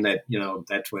pain that,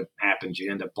 that's what happens.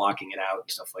 You end up blocking it out and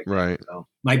stuff like right. that. So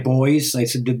my boys, I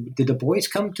said, did the boys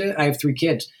come to? I have 3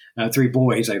 kids, 3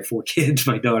 boys. I have 4 kids,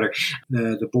 my daughter.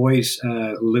 The boys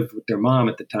who lived with their mom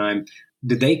at the time,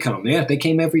 did they come? Yeah, they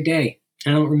came every day. I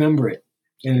don't remember it.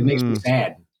 And it makes me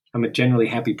sad. I'm a generally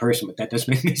happy person, but that does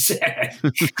make me sad.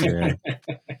 Yeah.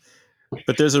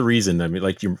 But there's a reason. I mean,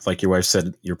 like your wife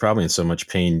said, you're probably in so much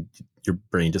pain, your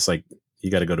brain just like, you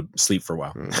got to go to sleep for a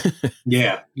while.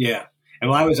 Yeah.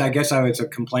 And I guess I was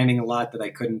complaining a lot that I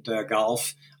couldn't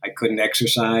golf. I couldn't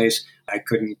exercise. I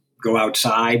couldn't go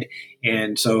outside.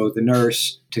 And so the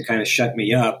nurse, to kind of shut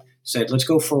me up, said, let's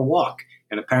go for a walk.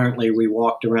 And apparently we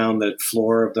walked around the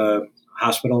floor of the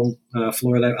hospital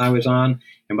floor that I was on.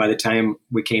 And by the time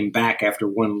we came back after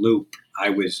one loop, I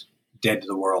was dead to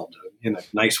the world in a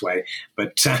nice way.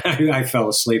 But I fell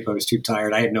asleep. I was too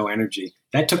tired. I had no energy.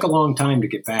 That took a long time to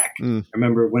get back. I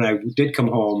remember when I did come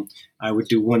home, I would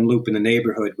do one loop in the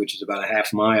neighborhood, which is about a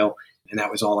half mile. And that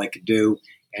was all I could do.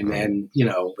 And then,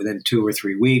 within 2 or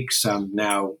 3 weeks, I'm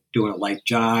now doing a light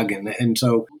jog. And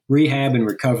so rehab and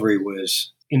recovery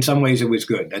was, in some ways, it was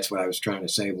good. That's what I was trying to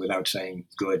say without saying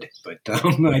good. But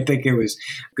I think it was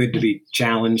good to be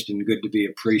challenged and good to be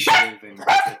appreciative. And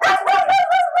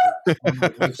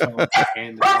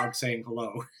the dog saying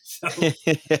hello. So.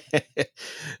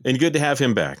 And good to have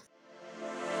him back.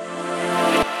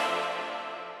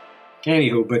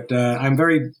 Anywho, but I'm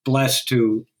very blessed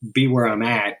to be where I'm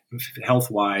at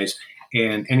health-wise,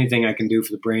 and anything I can do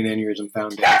for the Brain Aneurysm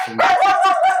Foundation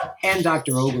and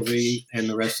Dr. Ogilvy and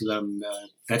the rest of them,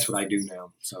 that's what I do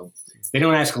now. So they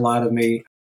don't ask a lot of me,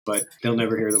 but they'll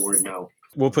never hear the word no.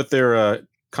 We'll put their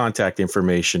contact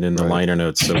information in the liner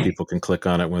notes so people can click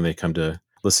on it when they come to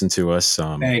listen to us.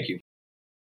 Thank you.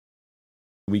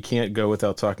 We can't go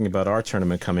without talking about our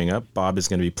tournament coming up. Bob is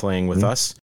going to be playing with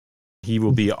us. He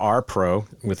will be our pro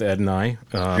with Ed and I.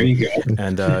 There you go.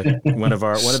 And one of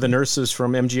the nurses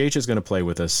from MGH is going to play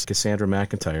with us, Cassandra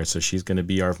McIntyre. So she's going to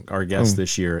be our guest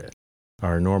this year.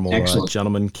 our normal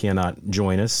gentleman cannot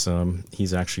join us.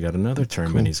 He's actually got another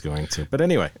tournament he's going to. But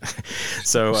anyway,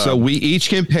 so we each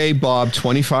can pay Bob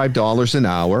 $25 an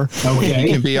hour. Okay.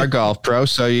 He can be our golf pro.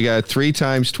 So you got 3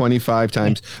 times 25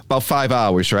 times about 5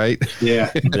 hours, right?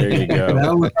 Yeah. There you go.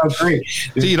 That'll work out great.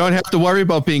 So you don't have to worry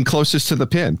about being closest to the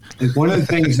pin. One of the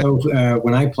things, though,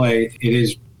 when I play, it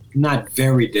is not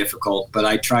very difficult, but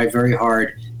I try very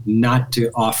hard not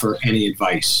to offer any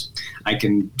advice. I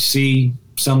can see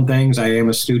some things. I am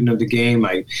a student of the game.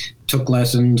 I took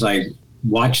lessons. I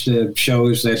watch the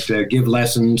shows that give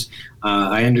lessons.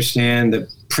 I understand the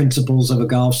principles of a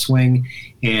golf swing,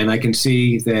 and I can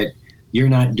see that you're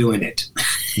not doing it.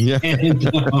 Yeah.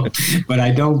 But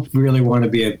I don't really want to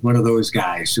be one of those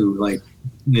guys who like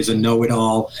is a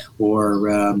know-it-all, or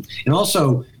and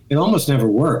also it almost never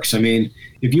works. I mean,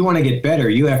 if you want to get better,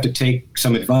 you have to take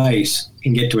some advice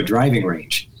and get to a driving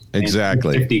range.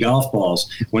 Exactly. 50 golf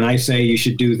balls. When I say you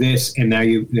should do this, and now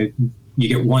you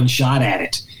get one shot at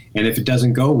it, and if it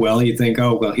doesn't go well, you think,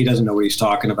 oh, well, he doesn't know what he's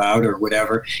talking about or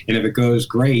whatever. And if it goes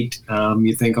great,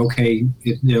 you think, okay,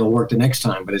 it'll work the next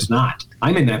time, but it's not.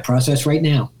 I'm in that process right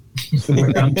now.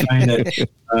 Where I'm trying to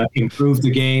improve the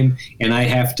game, and I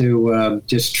have to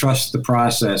just trust the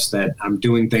process that I'm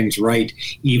doing things right,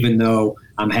 even though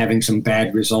I'm having some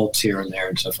bad results here and there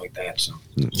and stuff like that. So,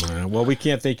 well, we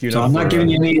can't thank you enough. So I'm not giving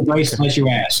you any advice unless you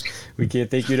ask. We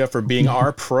can't thank you enough for being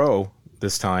our pro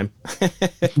this time.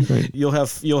 You'll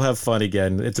have fun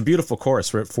again. It's a beautiful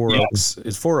course. We're at Four Oaks.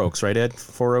 It's Four Oaks, right, Ed?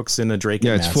 Four Oaks in Drake.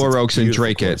 Yeah, it's Four Oaks in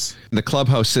Drake. The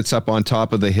clubhouse sits up on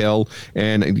top of the hill,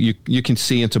 and you can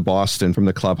see into Boston from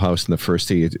the clubhouse in the first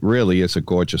tee. It really is a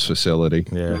gorgeous facility.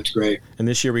 Yeah, that's great. And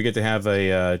this year we get to have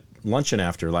a luncheon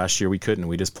after. Last year we couldn't.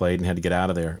 We just played and had to get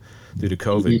out of there due to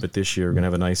COVID. Mm-hmm. But this year we're gonna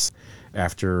have a nice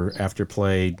after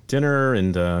play dinner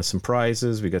and some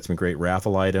prizes. We got some great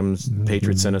raffle items. Mm-hmm.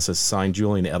 Patriots sent us a signed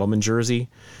Julian Edelman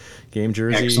game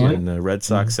jersey. Excellent. And the Red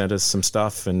Sox sent us some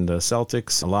stuff, and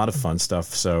Celtics, a lot of fun stuff.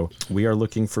 So we are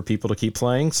looking for people to keep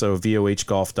playing. So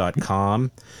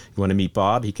vohgolf.com. You want to meet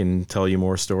Bob, he can tell you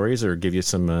more stories or give you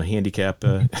some handicap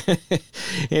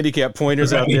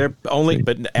pointers out there.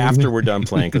 But after we're done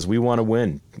playing, because we want to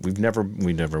win. We've never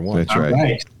won. That's right. All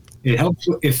right. It helps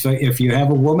if you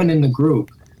have a woman in the group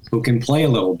who can play a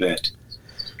little bit.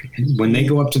 When they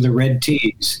go up to the red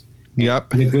tees,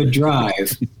 yep, the good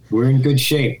drive, we're in good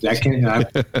shape.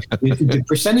 The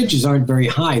percentages aren't very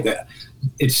high.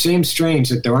 It seems strange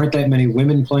that there aren't that many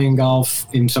women playing golf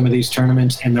in some of these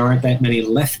tournaments, and there aren't that many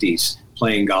lefties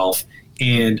playing golf.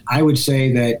 And I would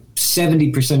say that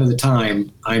 70% of the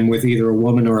time, I'm with either a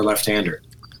woman or a left-hander.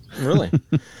 Really?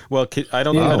 Well, I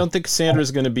don't think Sandra's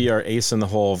going to be our ace in the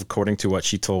hole, according to what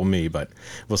she told me. But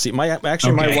we'll see. My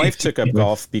wife took up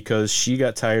golf because she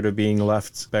got tired of being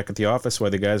left back at the office while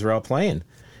the guys were out playing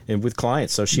and with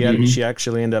clients. So she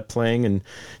actually ended up playing, and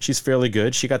she's fairly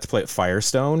good. She got to play at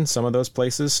Firestone, some of those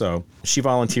places. So she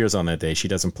volunteers on that day. She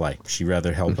doesn't play. She'd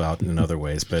rather help out in other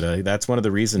ways. But that's one of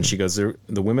the reasons. She goes, the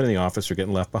women in the office are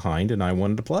getting left behind, and I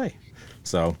wanted to play.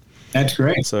 So. That's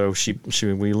great. So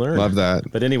we learned. Love that.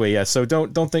 But anyway, yeah. So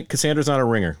don't think Cassandra's not a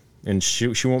ringer, and she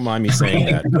won't mind me saying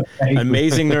that.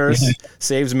 Amazing nurse,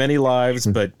 saves many lives,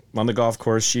 but on the golf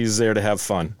course, she's there to have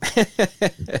fun.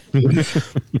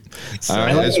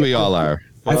 As we all are.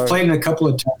 I've played in a couple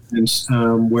of tournaments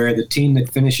where the team that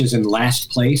finishes in last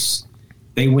place,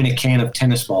 they win a can of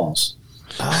tennis balls.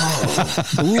 Oh,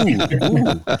 ooh,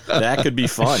 that could be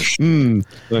fun.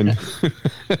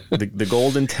 The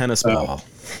golden tennis ball.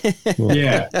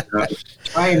 Yeah,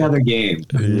 try another game.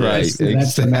 Right,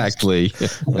 exactly.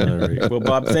 All right. Well,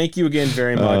 Bob, thank you again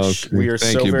very much. Okay. We are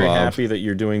very Bob. happy that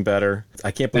you're doing better.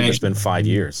 I can't believe it's been 5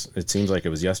 years. It seems like it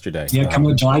was yesterday. Yeah,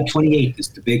 coming July 28th is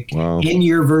the big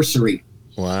in-year-versary.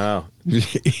 Wow.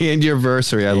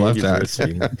 Anniversary. I love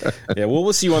that. Yeah, well,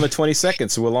 we'll see you on the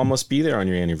 22nd, so we'll almost be there on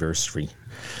your anniversary.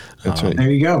 That's right. There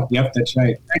you go. Yep, that's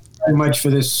right. Thanks very much for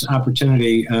this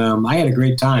opportunity. I had a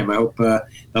great time. I hope the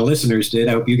listeners did.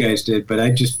 I hope you guys did. But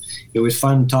it was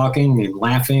fun talking and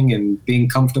laughing and being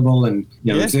comfortable, and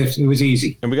it was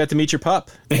easy. And we got to meet your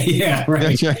pup. Yeah,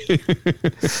 right.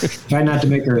 Try not to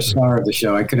make her a star of the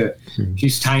show. I could have.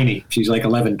 She's tiny. She's like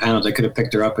 11 pounds. I could have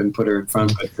picked her up and put her in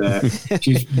front, but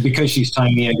because she's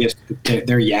tiny, I guess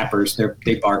they're yappers.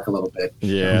 They bark a little bit.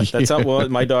 Yeah, that's how. Well,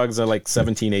 my dogs are like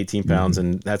 17, 18 pounds,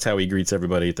 and that's how he greets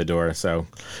everybody at the door. So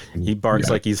he barks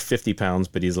like he's 50 pounds,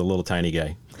 but he's a little tiny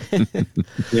guy.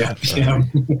 Yeah.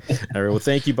 All right. Well,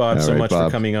 thank you, Bob, so much Bob,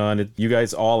 for coming on. You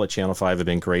guys all at Channel 5 have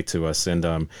been great to us, and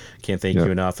can't thank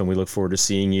you enough. And we look forward to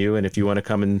seeing you. And if you want to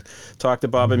come and talk to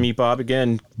Bob and meet Bob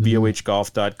again,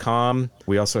 vohgolf.com.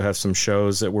 We also have some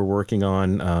shows that we're working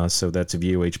on, so that's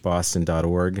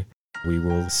vohboston.org. We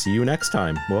will see you next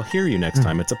time. Well, hear you next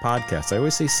time. It's a podcast. I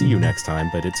always say see you next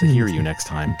time, but it's a hear you next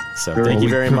time. So thank you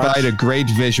very much. Provide a great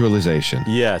visualization.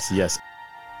 Yes, yes.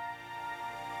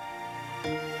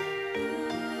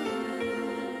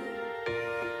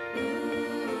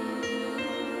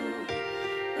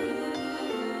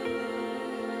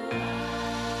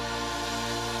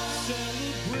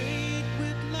 Celebrate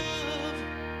with love.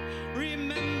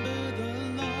 Remember the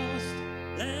lost.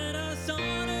 Let us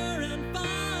honor and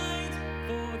fight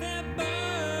for their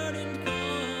burning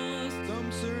cause.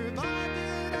 Some survived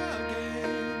it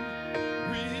again.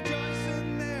 Rejoice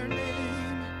in their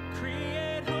name.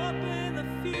 Create hope in the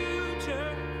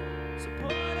future.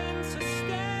 Support and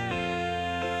sustain.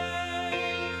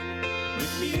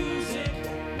 With you.